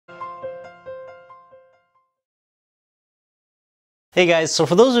Hey guys, so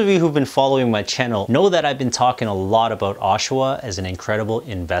for those of you who've been following my channel, know that I've been talking a lot about Oshawa as an incredible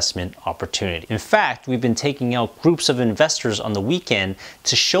investment opportunity. In fact, we've been taking out groups of investors on the weekend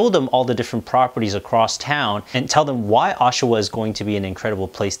to show them all the different properties across town and tell them why Oshawa is going to be an incredible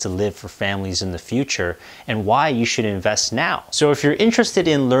place to live for families in the future and why you should invest now. So if you're interested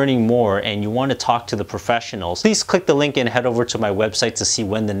in learning more and you want to talk to the professionals, please click the link and head over to my website to see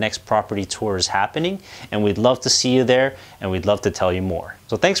when the next property tour is happening. And we'd love to see you there, and we'd love to tell you more.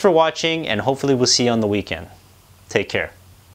 So thanks for watching, and hopefully we'll see you on the weekend. Take care.